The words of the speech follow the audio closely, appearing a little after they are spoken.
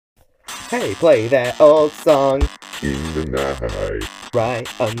Hey, play that old song in the night.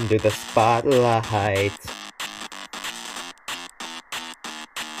 right under the spotlight.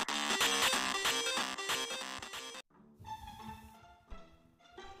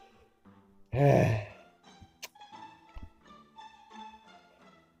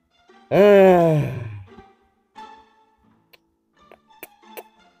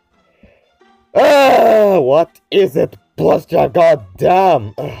 What is it, Plushtrap?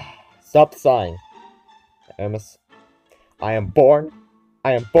 Goddamn! Stop sighing, Amos. I am bored,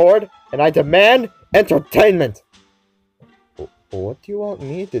 and I demand entertainment! What do you want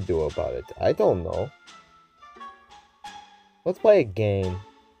me to do about it? I don't know. Let's play a game.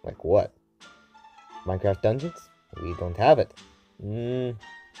 Like what? Minecraft Dungeons? We don't have it.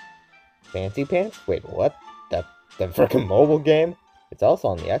 Fancy Pants? Wait, what? The frickin' mobile game? It's also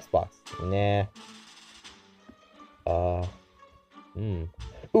on the Xbox. Nah.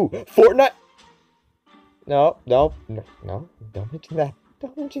 Ooh, Fortnite! No, don't mention that.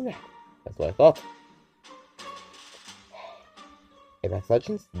 Don't mention that. That's what I thought. Apex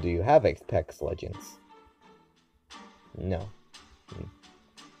Legends? Do you have Apex Legends? No.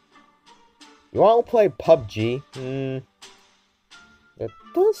 You want to play PUBG? That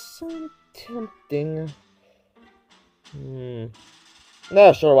does sound tempting.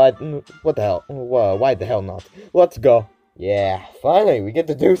 No, sure, what the hell? Why the hell not? Let's go. Yeah, finally, we get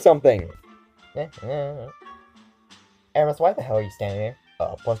to do something. Amos, why the hell are you standing there?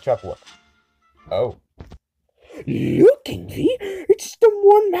 Plushtrap, look. Oh. Look, Envy, it's the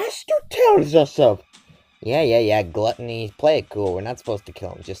one Master tells us of. Yeah, Gluttony, play it cool. We're not supposed to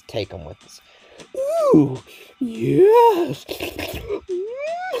kill him, just take him with us. Ooh, yes.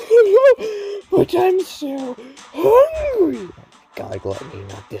 But I'm so hungry. God, Gluttony,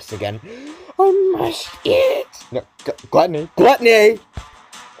 not this again. I must eat. No, Gluttony.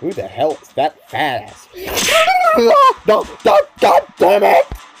 Who the hell is that fat ass? No, God damn it!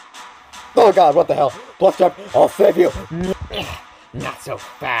 Oh God, what the hell? Plushtrap, I'll save you. Not so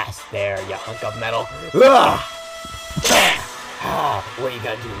fast there, you hunk of metal. What are you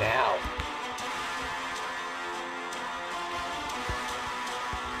gonna do now?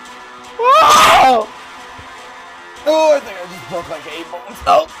 Oh! I think I just broke like 8 bones.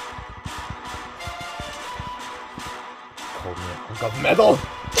 Oh! Called me a hunk of metal.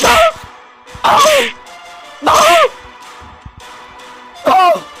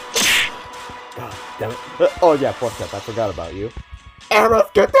 Oh! God damn it. Oh yeah, Plushtrap, I forgot about you. Amos,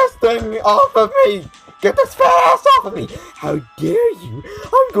 get this thing off of me! Get this fat ass off of me! How dare you!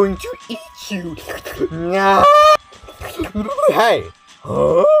 I'm going to eat you! Hey!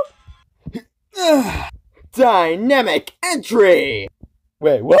 Huh? Dynamic entry!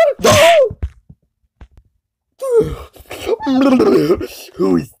 Wait, what? No!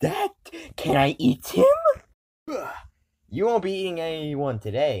 Who is that? Can I eat him? You won't be eating anyone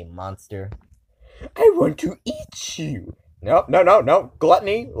today, monster. I want to eat you. No,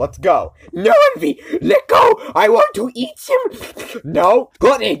 Gluttony, let's go. No, Envy, let go. I want to eat him. No,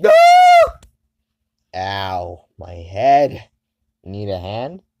 Gluttony, no. Ow, my head. Need a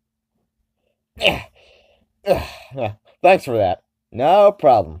hand? Thanks for that. No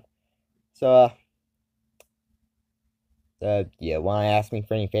problem. So, yeah, want to ask me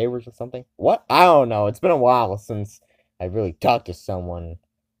for any favors or something? What? I don't know. It's been a while since I really talked to someone.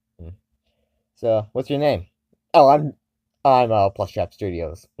 So, what's your name? Oh, I'm Plushtrap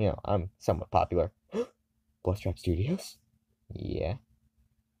Studios. You know, I'm somewhat popular. Plushtrap Studios? Yeah.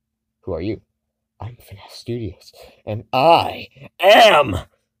 Who are you? I'm FNAF Studios, and I am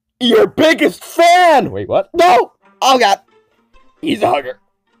your biggest fan! Wait, what? No! Oh God! He's a hugger.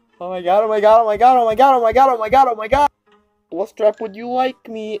 Oh my God, Plushtrap, would you like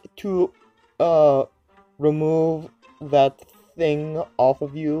me to, remove that thing off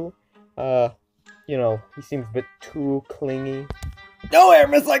of you? You know, he seems a bit too clingy. No,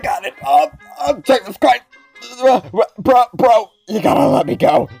 Hermes, I got it! Check this Christ! Bro, you gotta let me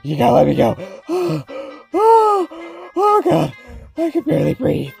go! Oh God, I can barely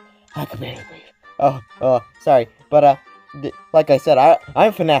breathe. Sorry, but, like I said,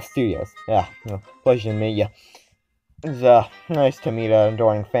 I'm FNAF Studios. Yeah, pleasure to meet you. It's, nice to meet an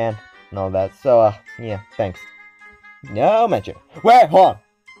adoring fan and all that, so, yeah, thanks. No mention. Wait, hold on!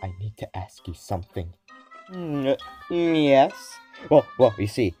 I need to ask you something. Yes? Well, you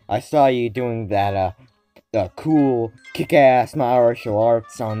see, I saw you doing that, cool, kick-ass martial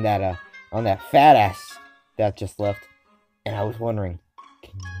arts on that fat ass that just left. And I was wondering,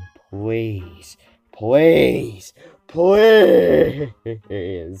 can you please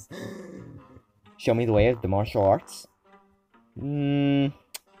show me the way of the martial arts?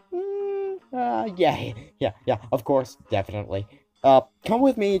 Yeah, of course, definitely. Come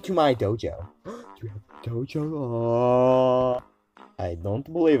with me to my dojo. You have a dojo? Oh, I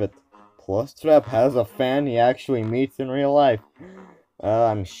don't believe it. Plushtrap has a fan he actually meets in real life.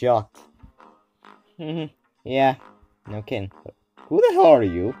 I'm shocked. Yeah, no kidding. Who the hell are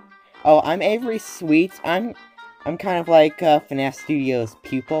you? Oh, I'm Avery Sweets. I'm kind of like FNAF Studios'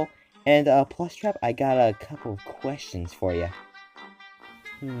 pupil. And Plushtrap, I got a couple of questions for you.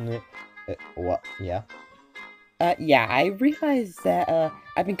 What? Yeah? Yeah, I realized that,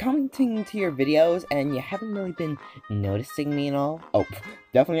 I've been commenting to your videos, and you haven't really been noticing me and all. Oh,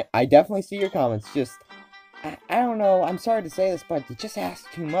 I definitely see your comments, just, I don't know, I'm sorry to say this, but you just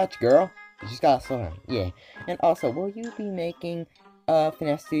ask too much, girl. You just gotta slow down, yeah. And also, will you be making,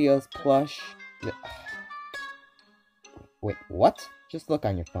 FNAF Studios plush? Wait, what? Just look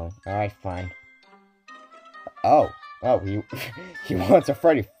on your phone. Alright, fine. Oh, he, he wants a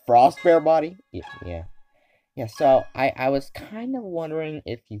Freddy Frostbear body? Yeah. Yeah, so I was kind of wondering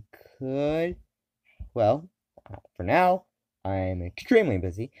if you could. Well, for now, I'm extremely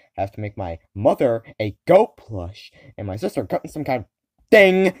busy. I have to make my mother a goat plush, and my sister cutting some kind of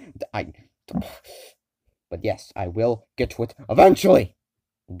thing. But yes, I will get to it eventually.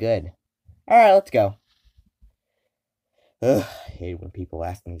 Good. Alright, let's go. Ugh, I hate when people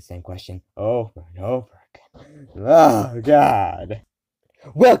ask me the same question over and over again. Oh, God.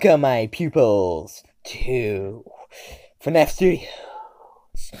 Welcome, my pupils, to FNAF Studios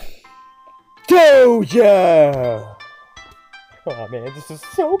Dojo! Oh man, this is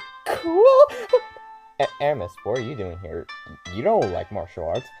so cool! Aramis, what are you doing here? You don't like martial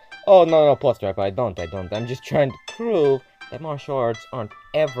arts. Oh, no, Plushtrap, I don't. I'm just trying to prove that martial arts aren't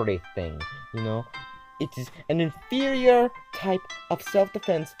everything, you know? It is an inferior type of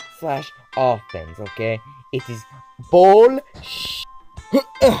self-defense / offense, okay? It is bullshit.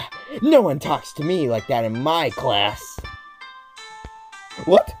 No one talks to me like that in my class.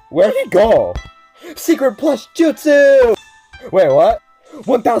 What? Where'd he go? Secret plush jutsu! Wait, what?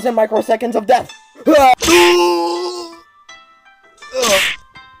 1,000 microseconds of death!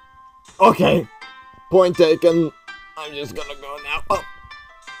 Okay. Point taken. I'm just gonna go now.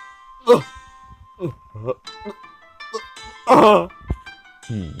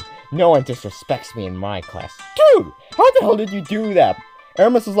 No one disrespects me in my class. Dude, how the hell did you do that?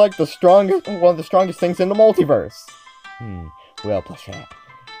 Aramis is like one of the strongest things in the multiverse. Well, Plushtrap,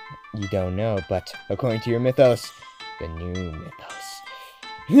 you don't know, but according to your mythos, the new mythos,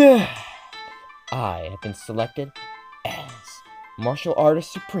 I have been selected as Martial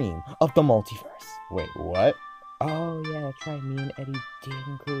Artist Supreme of the multiverse. Wait, what? Oh, yeah, that's right, me and Eddie did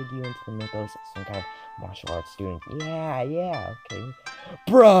include you into the mythos as some kind of martial arts student. Yeah, okay.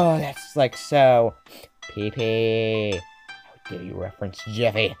 Bruh, that's like so PP. How dare you reference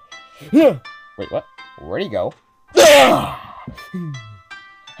Jeffy? Wait, what? Where'd he go?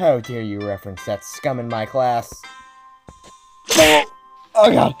 How dare you reference that scum in my class? Oh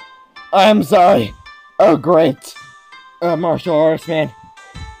god, I'm sorry. Oh great, martial arts man,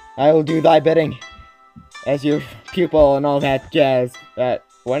 I will do thy bidding as your pupil and all that jazz.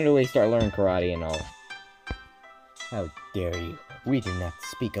 When do we start learning karate and all? How dare you? We do not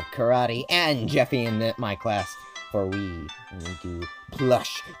speak of karate and Jeffy in my class, for we do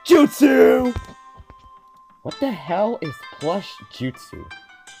plush jutsu! What the hell is plush jutsu?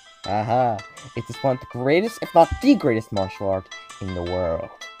 Aha, it is one of the greatest, if not the greatest martial art in the world.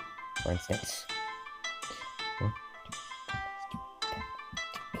 For instance,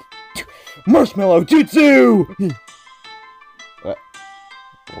 Marshmallow Jutsu!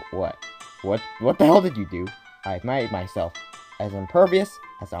 What the hell did you do? I've made myself as impervious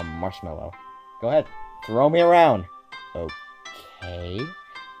as a marshmallow. Go ahead, throw me around. Okay.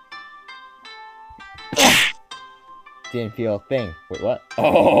 Didn't feel a thing. Wait, what?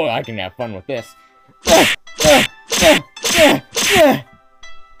 Oh, I can have fun with this.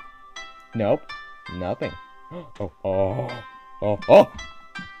 Nope, nothing. Oh. Oh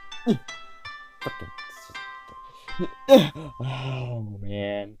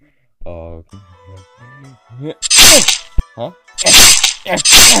man. Oh. Huh? What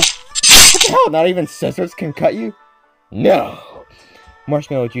the hell? Not even scissors can cut you? No.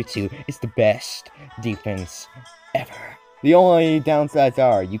 Marshmallow Jutsu is the best defense ever. The only downsides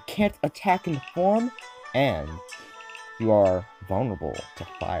are you can't attack in form, and you are vulnerable to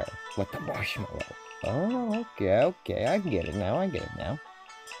fire, like the marshmallow. Oh, okay, I get it now,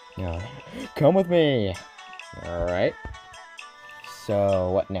 Now, come with me. Alright.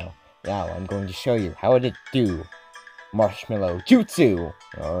 So, what now? Now, I'm going to show you how to do Marshmallow Jutsu.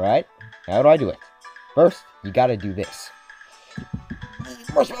 Alright? How do I do it? First, you gotta do this.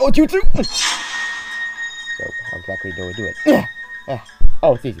 Marshmallow Jutsu! how exactly do I do it?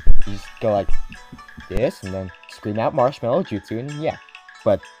 Oh, it's easy. You just go like this, and then scream out marshmallow jutsu, and yeah.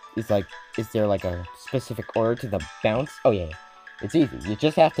 But is there like a specific order to the bounce? Oh yeah, it's easy. You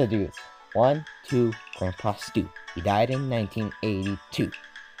just have to do this. 1, 2, Grandpa Stu. He died in 1982.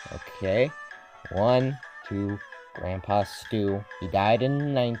 Okay. 1, 2, Grandpa Stu. He died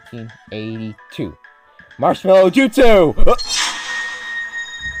in 1982. Marshmallow jutsu!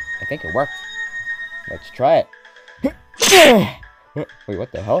 I think it worked. Let's try it. Wait,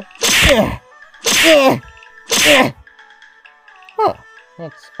 what the hell? Huh,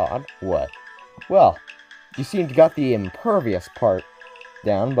 that's odd. What? Well, you seem to got the impervious part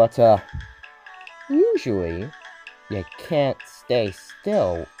down, but, usually, you can't stay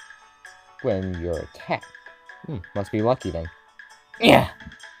still when you're attacked. Must be lucky then. Yeah!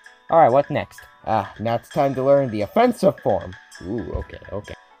 Alright, what next? Now it's time to learn the offensive form. Ooh, okay.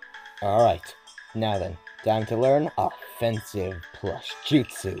 Alright, now then, time to learn offensive plush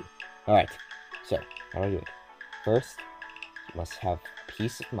jutsu. Alright, so, how do I do it? First, you must have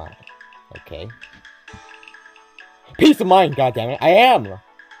peace of mind, okay? Peace of mind, goddammit, I am!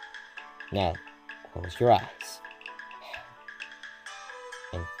 Now, close your eyes.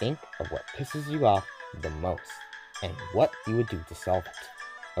 And think of what pisses you off the most, and what you would do to solve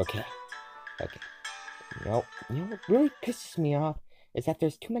it. Okay. You know what really pisses me off is that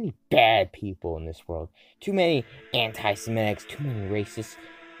there's too many bad people in this world. Too many anti-Semitics, too many racists,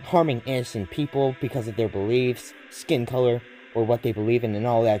 harming innocent people because of their beliefs, skin color, or what they believe in and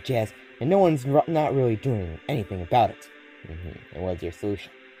all that jazz, and no one's not really doing anything about it. And what's your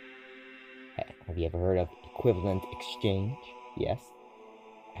solution? Have you ever heard of equivalent exchange? Yes?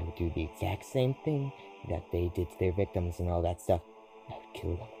 I would do the exact same thing that they did to their victims and all that stuff. I would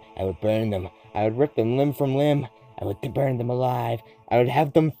kill them. I would burn them. I would rip them limb from limb. I would burn them alive. I would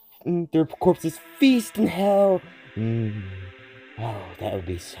have them, their corpses feast in hell. Oh, that would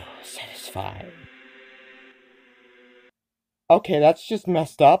be so satisfying. Okay, that's just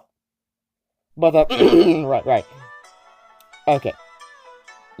messed up. But, right. Okay.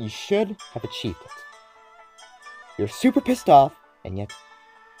 You should have achieved it. You're super pissed off, and yet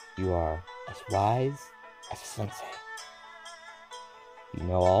you are as wise as a sensei. You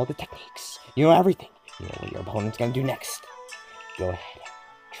know all the techniques. You know everything. You know what your opponent's gonna do next. Go ahead.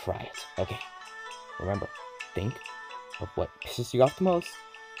 Try it. Okay. Remember, think of what pisses you off the most,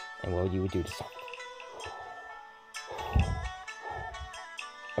 and what you would do to solve it.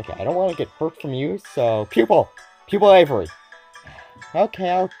 Okay, I don't want to get hurt from you, so... Pupil Avery! Okay,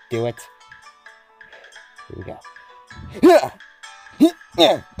 I'll do it. Here we go.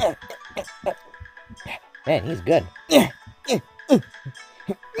 Man, he's good. Did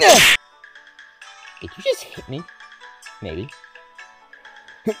you just hit me? Maybe.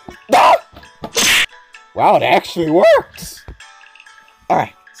 Wow, it actually works!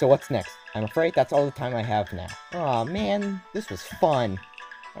 Alright, so what's next? I'm afraid that's all the time I have now. Aw, man, this was fun.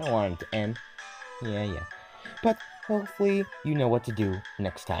 I don't want it to end. Yeah. But hopefully you know what to do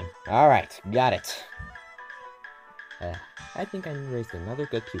next time. Alright, got it. I think I raised another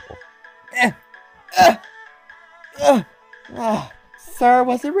good pupil. Sir,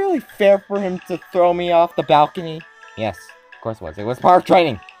 was it really fair for him to throw me off the balcony? Yes, of course it was. It was part of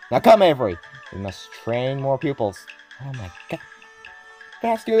training. Now come, Avery. We must train more pupils. Oh my god.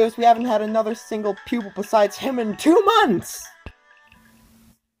 Fast do this, we haven't had another single pupil besides him in 2 months!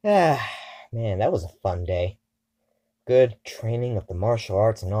 Man, that was a fun day. Good training of the martial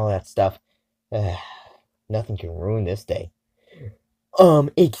arts and all that stuff. Nothing can ruin this day.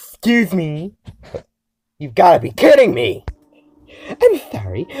 Excuse me? You've gotta be kidding me! I'm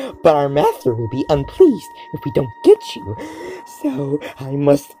sorry, but our master will be unpleased if we don't get you. So, I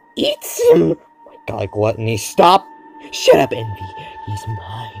must eat some... Oh my god, gluttony, stop! Shut up, Envy. He's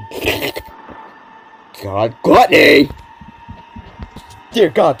mine. God, gluttony! Dear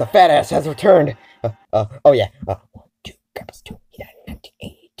God, the fat ass has returned. Oh yeah. 1, 2, Grandpa's 2. He died in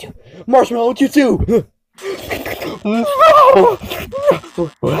 1982. Marshmallow jutsu! No!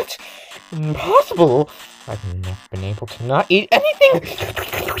 What? Impossible! I've never been able to not eat anything!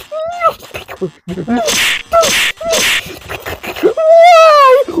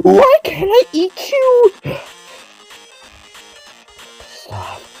 Why? Why can't I eat you?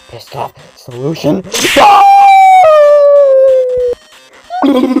 Pissed off. Solution.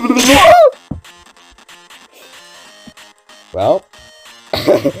 Well,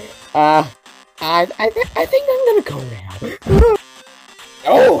 I think I'm gonna go now.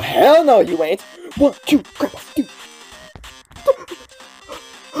 Oh, hell no, you ain't. 1, 2, Grandpa, 2.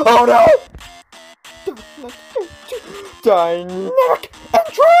 Oh no! Dynamic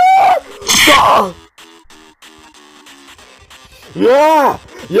entry! Yeah!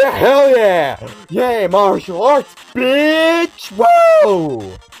 Yeah, hell yeah! Yay, martial arts, bitch!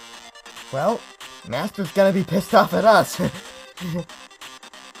 Whoa! Well, Master's gonna be pissed off at us. You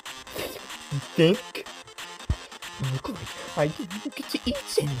think? Oh, great. I didn't get to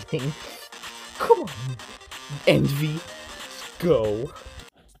eat anything. Come on, Envy. Let's go.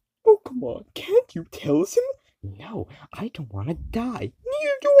 Oh, come on. Can't you tell us him? No, I don't want to die.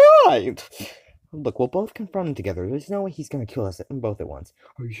 Neither do I. Look, we'll both confront him together. There's no way he's gonna kill us both at once.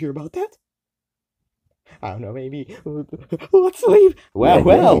 Are you sure about that? I don't know, maybe. Let's leave.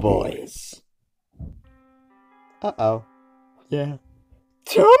 Well, boys. Uh-oh. Yeah.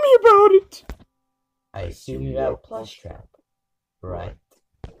 Tell me about it. I assume you have Plushtrap, right?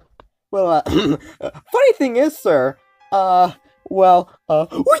 Well, funny thing is, sir, we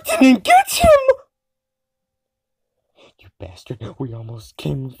didn't get him! You bastard, we almost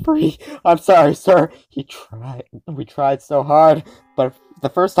came free. I'm sorry, sir. We tried so hard, but the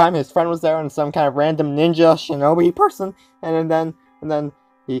first time his friend was there and some kind of random ninja shinobi person, and then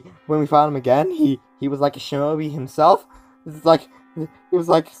when we found him again, he was like a shinobi himself. It was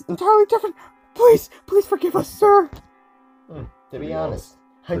like entirely different. Please forgive us, sir. To be honest,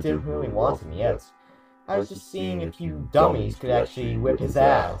 I didn't really want him yet. I was just seeing if you dummies could actually whip his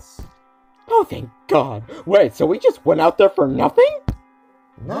ass. Oh, thank God. Wait, so we just went out there for nothing?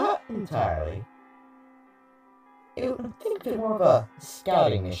 Not entirely. Think of it more of a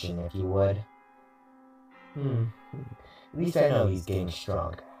scouting mission, if you would. At least I know he's getting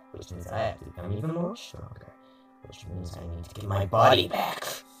stronger, which means I have to become even more stronger, which means I need to get my body back.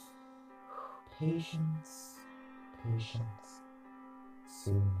 Patience.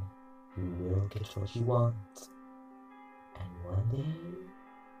 Soon you will get what you want. And one day...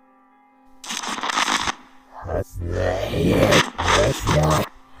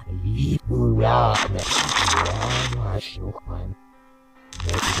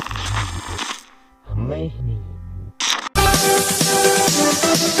 Amazing.